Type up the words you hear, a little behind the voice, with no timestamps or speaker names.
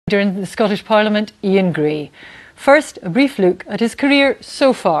In the Scottish Parliament, Iain Gray. First, a brief look at his career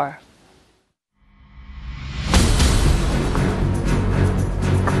so far.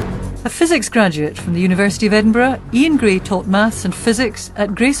 A physics graduate from the University of Edinburgh, Iain Gray taught maths and physics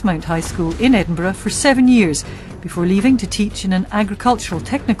at Gracemount High School in Edinburgh for 7 years before leaving to teach in an agricultural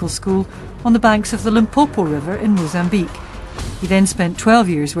technical school on the banks of the Limpopo River in Mozambique. He then spent 12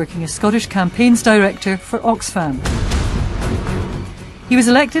 years working as Scottish campaigns director for Oxfam. He was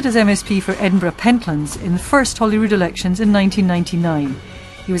elected as MSP for Edinburgh Pentlands in the first Holyrood elections in 1999.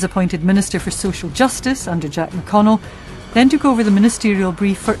 He was appointed Minister for Social Justice under Jack McConnell, then took over the ministerial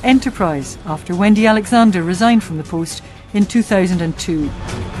brief for Enterprise after Wendy Alexander resigned from the post in 2002.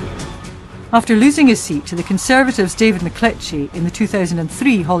 After losing his seat to the Conservatives' David McCletchie in the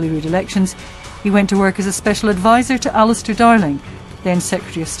 2003 Holyrood elections, he went to work as a special advisor to Alistair Darling, then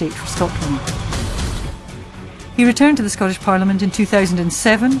Secretary of State for Scotland. He returned to the Scottish Parliament in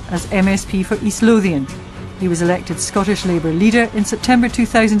 2007 as MSP for East Lothian. He was elected Scottish Labour leader in September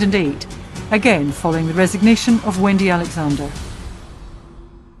 2008, again following the resignation of Wendy Alexander.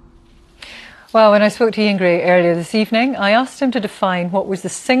 Well, when I spoke to Iain Gray earlier this evening, I asked him to define what was the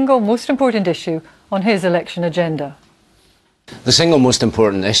single most important issue on his election agenda. The single most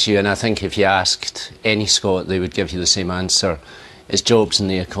important issue, and I think if you asked any Scot they would give you the same answer, is jobs and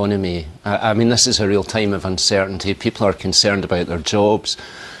the economy. I mean, this is a real time of uncertainty. People are concerned about their jobs,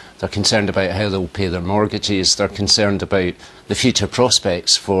 they're concerned about how they'll pay their mortgages, they're concerned about the future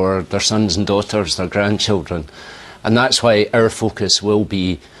prospects for their sons and daughters, their grandchildren. And that's why our focus will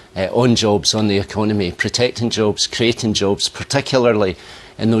be on jobs, on the economy, protecting jobs, creating jobs, particularly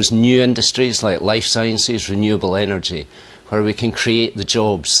in those new industries like life sciences, renewable energy, where we can create the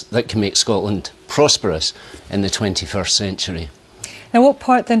jobs that can make Scotland prosperous in the 21st century. Now, what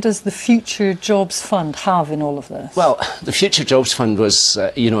part then does the Future Jobs Fund have in all of this? Well, the Future Jobs Fund was,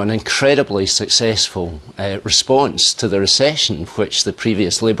 an incredibly successful response to the recession which the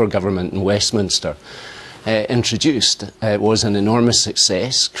previous Labour government in Westminster introduced. It was an enormous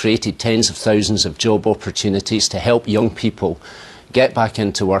success, created tens of thousands of job opportunities to help young people get back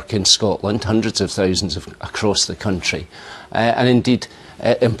into work in Scotland, hundreds of thousands across the country. And indeed,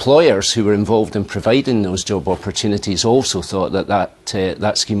 employers who were involved in providing those job opportunities also thought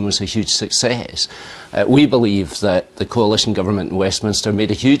that scheme was a huge success. We believe that the coalition government in Westminster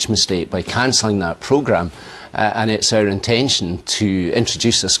made a huge mistake by cancelling that programme, and it's our intention to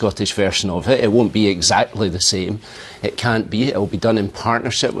introduce a Scottish version of it. It won't be exactly the same. It can't be. It will be done in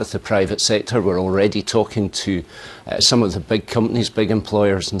partnership with the private sector. We're already talking to some of the big companies, big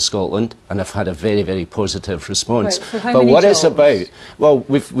employers in Scotland, and have had a very, very positive response. Right, so but what it's about, well,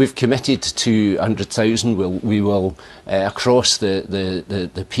 we've committed to 100,000. We will across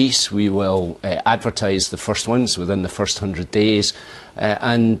the piece, we will advertise the first ones within the first 100 days.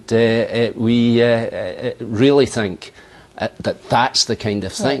 We really think that that's the kind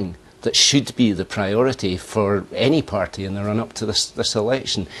of thing that should be the priority for any party in the run-up to this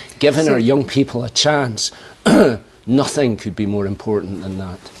election. Giving our young people a chance, nothing could be more important than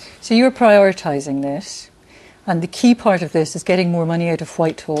that. So you're prioritising this, and the key part of this is getting more money out of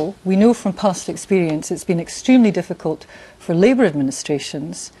Whitehall. We know from past experience it's been extremely difficult for Labour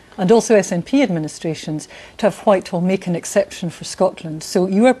administrations and also SNP administrations to have Whitehall make an exception for Scotland. So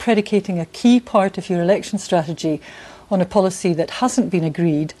you are predicating a key part of your election strategy on a policy that hasn't been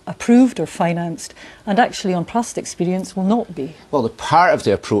agreed, approved or financed, and actually on past experience will not be. Well, the part of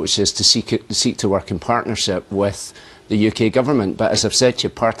the approach is to seek to work in partnership with the UK government, but as I've said to you,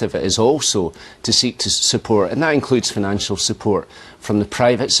 part of it is also to seek to support, and that includes financial support from the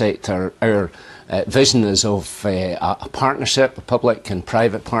private sector. Our vision is of a partnership, a public and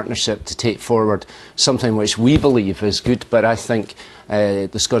private partnership, to take forward something which we believe is good, but I think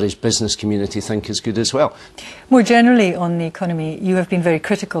the Scottish business community think is good as well. More generally on the economy, you have been very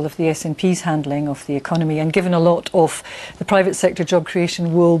critical of the SNP's handling of the economy, and given a lot of the private sector job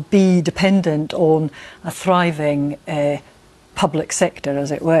creation will be dependent on a thriving public sector, as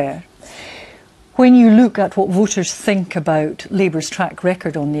it were. When you look at what voters think about Labour's track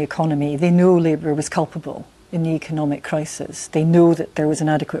record on the economy, they know Labour was culpable in the economic crisis. They know that there was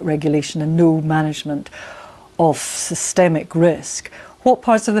inadequate regulation and no management of systemic risk. What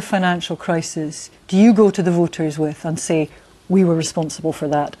parts of the financial crisis do you go to the voters with and say, we were responsible for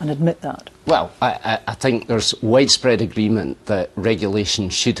that and admit that? Well, I think there's widespread agreement that regulation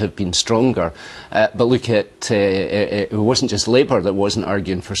should have been stronger. But look at, it wasn't just Labour that wasn't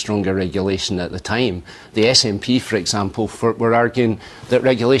arguing for stronger regulation at the time. The SNP, for example, were arguing that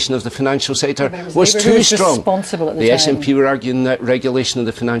regulation of the financial sector was too strong. The SNP were arguing that regulation of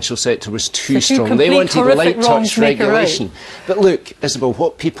the financial sector was too strong. They wanted light touch regulation. But look, Isabel,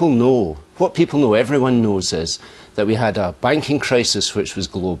 what people know, everyone knows, is that we had a banking crisis which was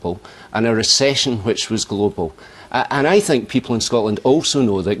global and a recession which was global. And I think people in Scotland also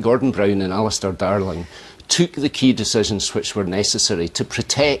know that Gordon Brown and Alistair Darling took the key decisions which were necessary to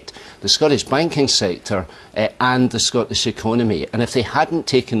protect the Scottish banking sector and the Scottish economy. And if they hadn't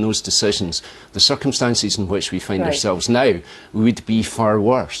taken those decisions, the circumstances in which we find ourselves now would be far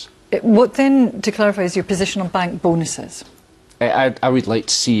worse. What then, to clarify, is your position on bank bonuses? I would like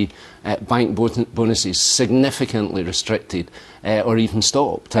to see bank bonuses significantly restricted or even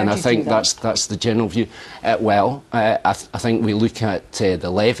stopped, and I think that's the general view. I think we look at the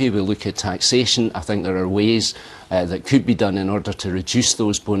levy, we look at taxation. I think there are ways that could be done in order to reduce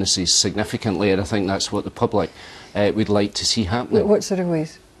those bonuses significantly, and I think that's what the public would like to see happening. What sort of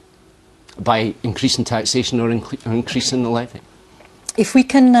ways? By increasing taxation or increasing the levy. If we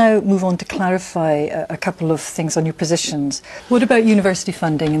can now move on to clarify a couple of things on your positions. What about university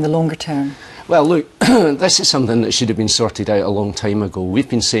funding in the longer term? Well, look, this is something that should have been sorted out a long time ago. We've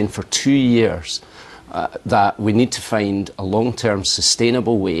been saying for 2 years that we need to find a long-term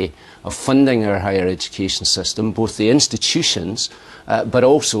sustainable way of funding our higher education system, both the institutions but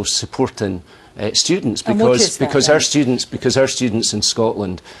also supporting students, because our students in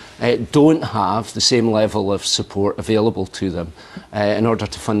Scotland don't have the same level of support available to them in order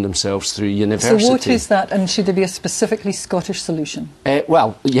to fund themselves through university. So what is that, and should there be a specifically Scottish solution?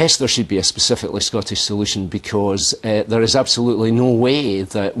 Well, yes, there should be a specifically Scottish solution, because there is absolutely no way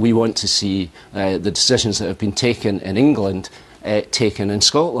that we want to see the decisions that have been taken in England taken in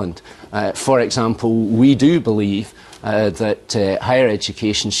Scotland. For example, we do believe that higher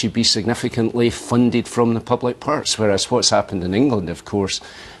education should be significantly funded from the public purse, whereas what's happened in England, of course,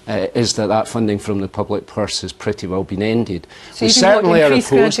 is that funding from the public purse has pretty well been ended. So we certainly are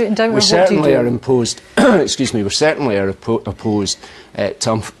opposed. Excuse me. We certainly are opposed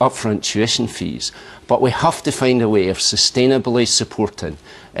to upfront tuition fees, but we have to find a way of sustainably supporting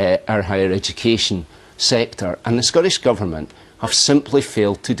our higher education sector, and the Scottish Government have simply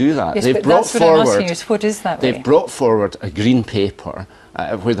failed to do that. Yes, but that's what I'm asking you, is what is that way? They've brought forward a green paper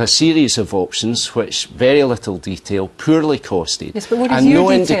with a series of options which very little detail, poorly costed, yes, but what is and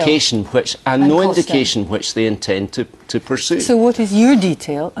your no detail indication which they intend to pursue. So what is your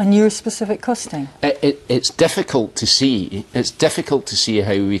detail and your specific costing? It's difficult to see. It's difficult to see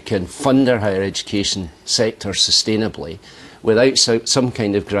how we can fund our higher education sector sustainably without some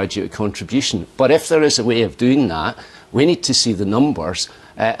kind of graduate contribution. But if there is a way of doing that, we need to see the numbers,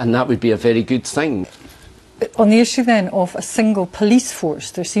 and that would be a very good thing. On the issue then of a single police force,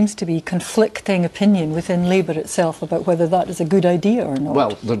 there seems to be conflicting opinion within Labour itself about whether that is a good idea or not.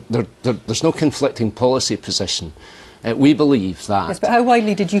 Well, there's no conflicting policy position. We believe that... Yes, but how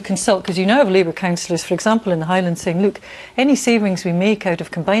widely did you consult? Because you now have Labour councillors, for example, in the Highlands saying, look, any savings we make out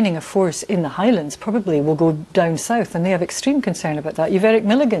of combining a force in the Highlands probably will go down south, and they have extreme concern about that. You've Eric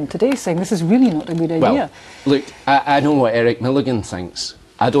Milligan today saying this is really not a good idea. Well, look, I know what Eric Milligan thinks.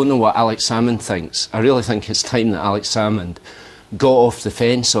 I don't know what Alex Salmond thinks. I really think it's time that Alex Salmond got off the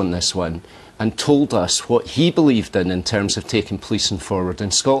fence on this one and told us what he believed in terms of taking policing forward in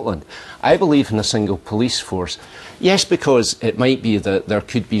Scotland. I believe in a single police force. Yes, because it might be that there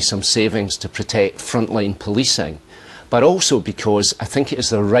could be some savings to protect frontline policing, but also because I think it is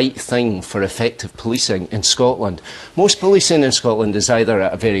the right thing for effective policing in Scotland. Most policing in Scotland is either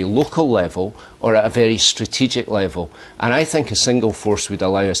at a very local level or at a very strategic level, and I think a single force would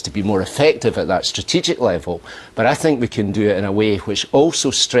allow us to be more effective at that strategic level, but I think we can do it in a way which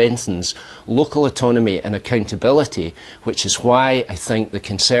also strengthens local autonomy and accountability, which is why I think the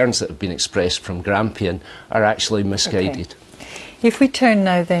concerns that have been expressed from Grampian are actually misguided. Okay. If we turn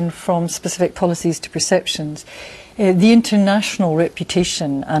now then from specific policies to perceptions, the international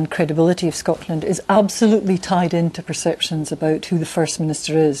reputation and credibility of Scotland is absolutely tied into perceptions about who the First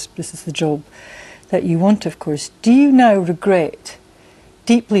Minister is. This is the job that you want, of course. Do you now regret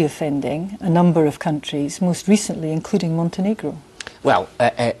deeply offending a number of countries, most recently including Montenegro? Well,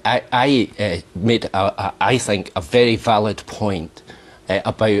 I made, I think, a very valid point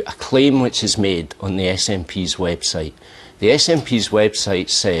about a claim which is made on the SNP's website. The SNP's website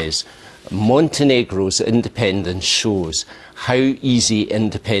says Montenegro's independence shows how easy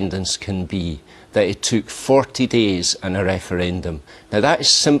independence can be, that it took 40 days and a referendum. Now that is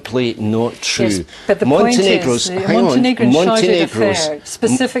simply not true. Yes, but the Montenegro's, point is, the Montenegrin Chargé d'Affaires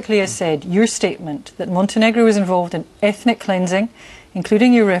specifically has said your statement that Montenegro is involved in ethnic cleansing,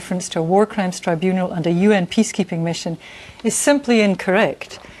 including your reference to a war crimes tribunal and a UN peacekeeping mission, is simply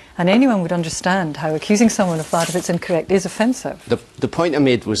incorrect. And anyone would understand how accusing someone of that, if it's incorrect, is offensive. The point I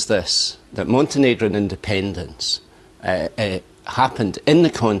made was this, that Montenegrin independence happened in the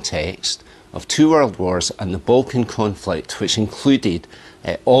context of 2 world wars and the Balkan conflict, which included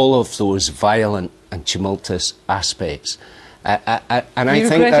all of those violent and tumultuous aspects. And I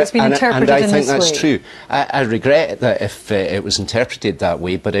think that's true. I regret that if it was interpreted that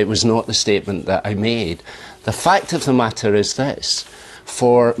way, but it was not the statement that I made. The fact of the matter is this: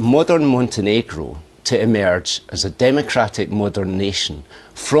 for modern Montenegro to emerge as a democratic modern nation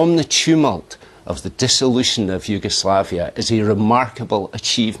from the tumult of the dissolution of Yugoslavia is a remarkable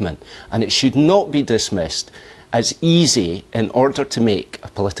achievement, and it should not be dismissed as easy in order to make a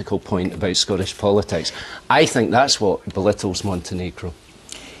political point about Scottish politics. I think that's what belittles Montenegro.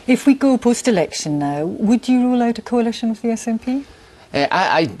 If we go post-election now, would you rule out a coalition with the SNP?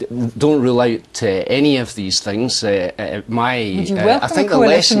 I don't rule out any of these things. Would you welcome a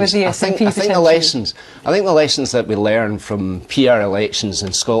coalition with the SNP? I think the lessons that we learn from PR elections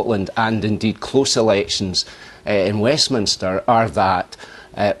in Scotland and indeed close elections in Westminster are that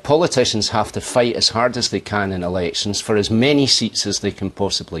politicians have to fight as hard as they can in elections for as many seats as they can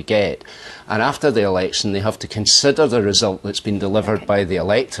possibly get. And after the election, they have to consider the result that's been delivered by the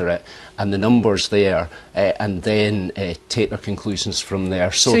electorate and the numbers there, and then take their conclusions from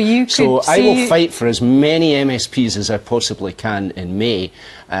there. So I will fight for as many MSPs as I possibly can in May,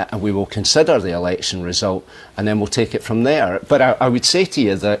 and we will consider the election result, and then we'll take it from there. But I would say to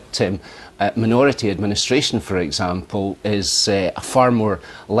you that minority administration, for example, is a far more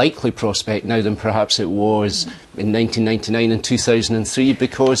likely prospect now than perhaps it was in 1999 and 2003,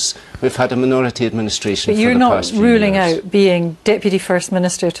 because we've had a minority administration for the past few years. But you're not ruling out being Deputy First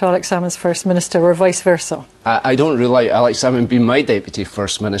Minister to Alex Salmond's First Minister, or vice versa? I don't rule out Alex Salmond being my Deputy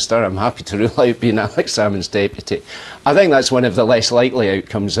First Minister. I'm happy to rule out being Alex Salmond's Deputy. I think that's one of the less likely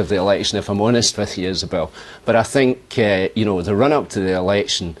outcomes of the election, if I'm honest with you, Isabel. But I think, you know, the run-up to the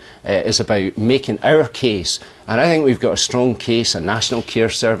election is about making our case. And I think we've got a strong case: a national care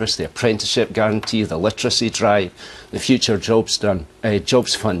service, the apprenticeship guarantee, the literacy drive, the future jobs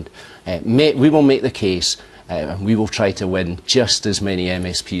fund. We will make the case, and we will try to win just as many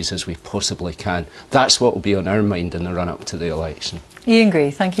MSPs as we possibly can. That's what will be on our mind in the run-up to the election. Iain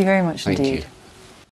Gray, thank you very much indeed. Thank you.